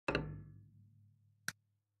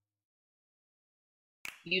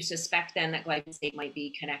you suspect then that glyphosate might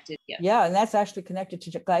be connected. Yeah, and that's actually connected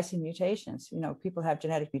to glycine mutations. You know, people have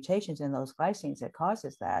genetic mutations in those glycines that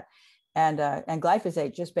causes that. And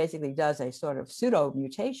glyphosate just basically does a sort of pseudo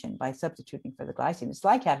mutation by substituting for the glycine. It's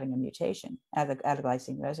like having a mutation at a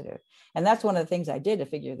glycine residue. And that's one of the things I did to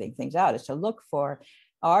figure things out, is to look for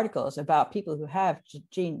articles about people who have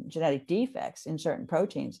genetic defects in certain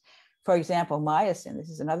proteins. For example, myosin, this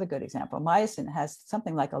is another good example. Myosin has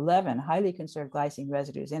something like 11 highly conserved glycine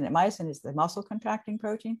residues in it. Myosin is the muscle contracting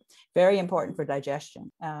protein, very important for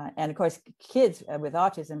digestion. And of course, kids with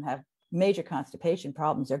autism have major constipation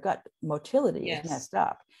problems. Their gut motility is messed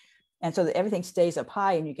up. And so everything stays up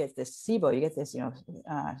high, and you get this SIBO, you get this,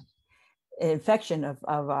 infection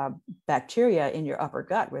of bacteria in your upper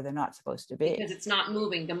gut where they're not supposed to be. Because it's not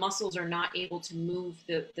moving. The muscles are not able to move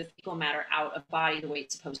the fecal matter out of the body the way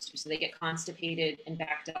it's supposed to. So they get constipated and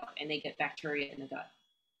backed up, and they get bacteria in the gut.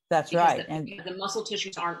 That's right. And the muscle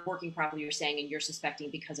tissues aren't working properly, you're saying, and you're suspecting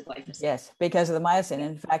because of glyphosate. Yes, because of the myosin.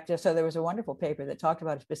 In fact, so there was a wonderful paper that talked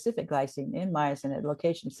about a specific glycine in myosin at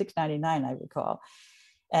location 699, I recall.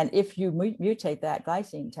 And if you mutate that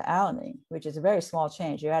glycine to alanine, which is a very small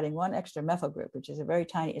change, you're adding one extra methyl group, which is a very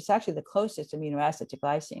tiny, it's actually the closest amino acid to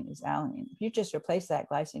glycine is alanine. If you just replace that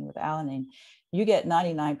glycine with alanine, you get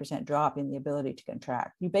 99% drop in the ability to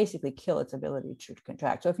contract. You basically kill its ability to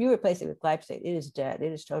contract. So if you replace it with glyphosate, it is dead.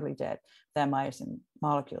 It is totally dead. That myosin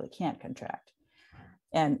molecule, it can't contract.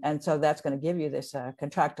 And so that's going to give you this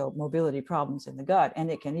contractile mobility problems in the gut. And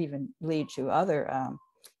it can even lead to other,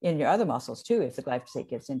 in your other muscles too. If the glyphosate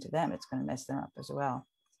gets into them, it's going to mess them up as well.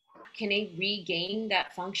 Can they regain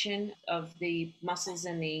that function of the muscles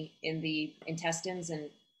in the intestines and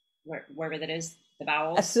wherever that is? The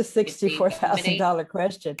bowels? That's the $64,000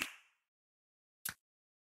 question.